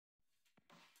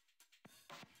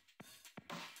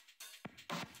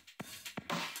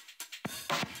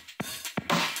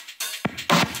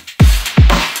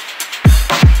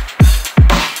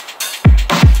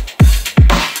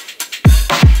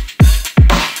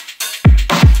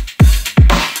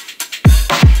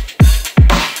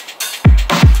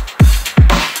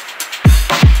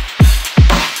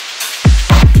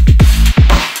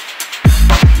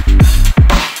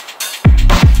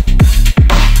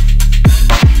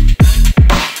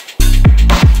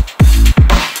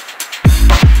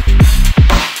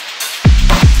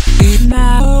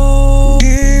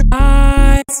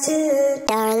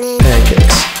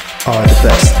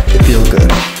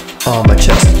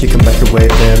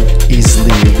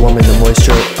easily, warming the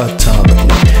moisture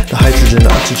atomically. The hydrogen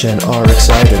and oxygen are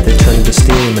excited, they turn into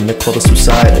steam and the cold is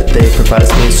subsided. They provide a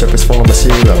smooth surface form of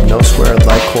syrup, no square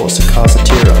like holes to cause a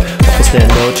tear up. Waffles stand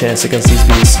no chance against these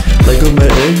beasts. Lego my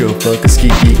ego, fuck a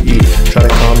ski eat. Try to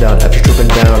calm down after choking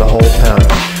down a whole pound.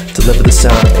 Deliver the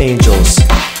sound of angels.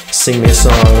 Sing me a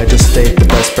song, I just ate the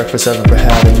best breakfast I've ever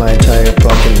had in my entire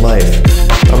fucking life.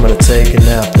 I'm gonna take a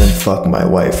nap, then fuck my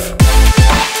wife.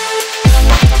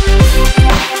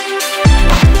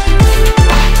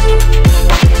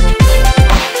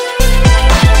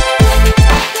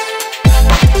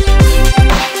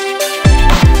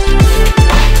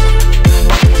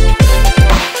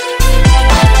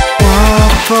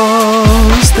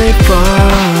 Waffles, they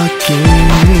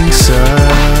fucking suck.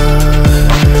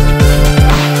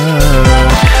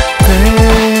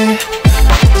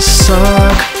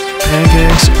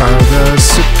 Pancakes are the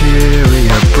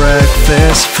superior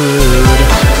breakfast food.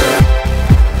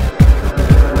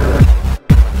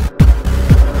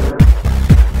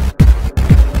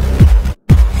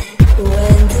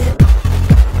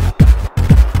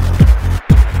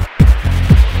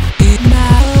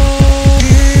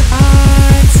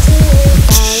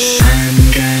 I'm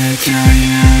gonna tell you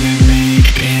how to make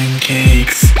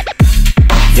pancakes.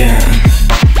 Yeah.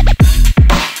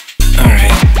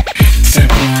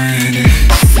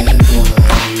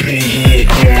 Preheat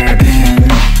your pan.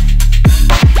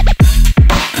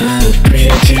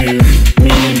 Preheat to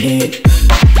medium heat.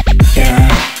 Yeah.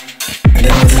 And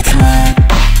then once it's hot,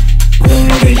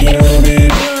 lower the heat a little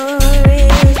bit.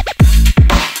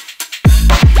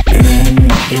 And then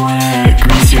you wanna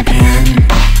grease your pan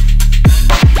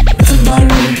with some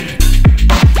butter.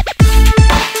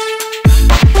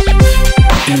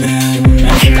 And then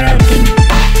measure up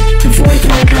and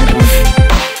 4/3 cup of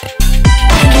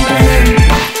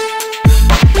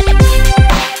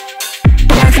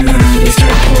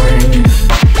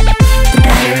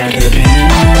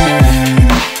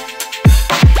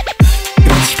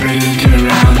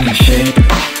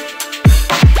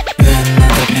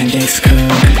pancakes cook,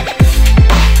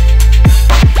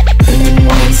 and then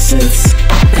once it's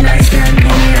a nice brown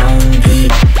color on the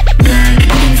bag, you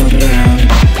can flip it around.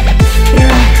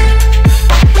 Yeah,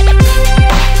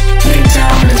 you can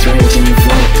tell when it's ready to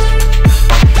flip.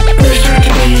 There's start to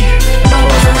be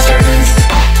bubbles on the surface.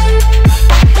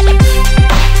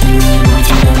 And then once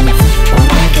you're done with all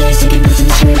pancakes, you can put some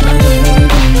syrup on it.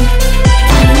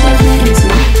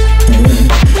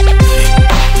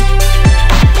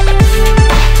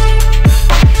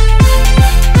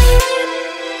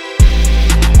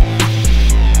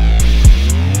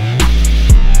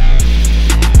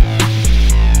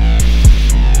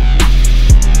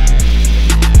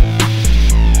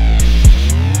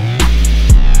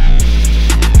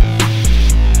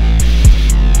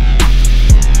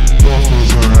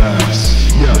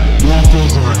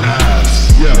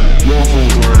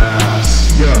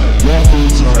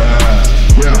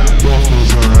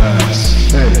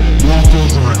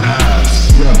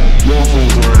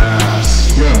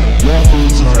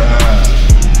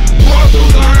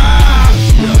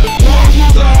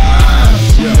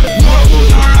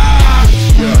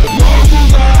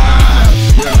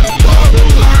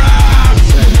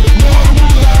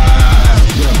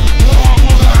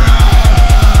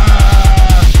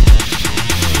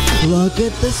 Look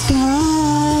at the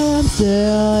sky, I'm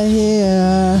still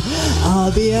here.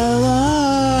 I'll be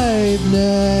alive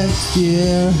next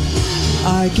year.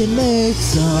 I can make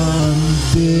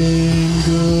something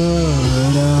good.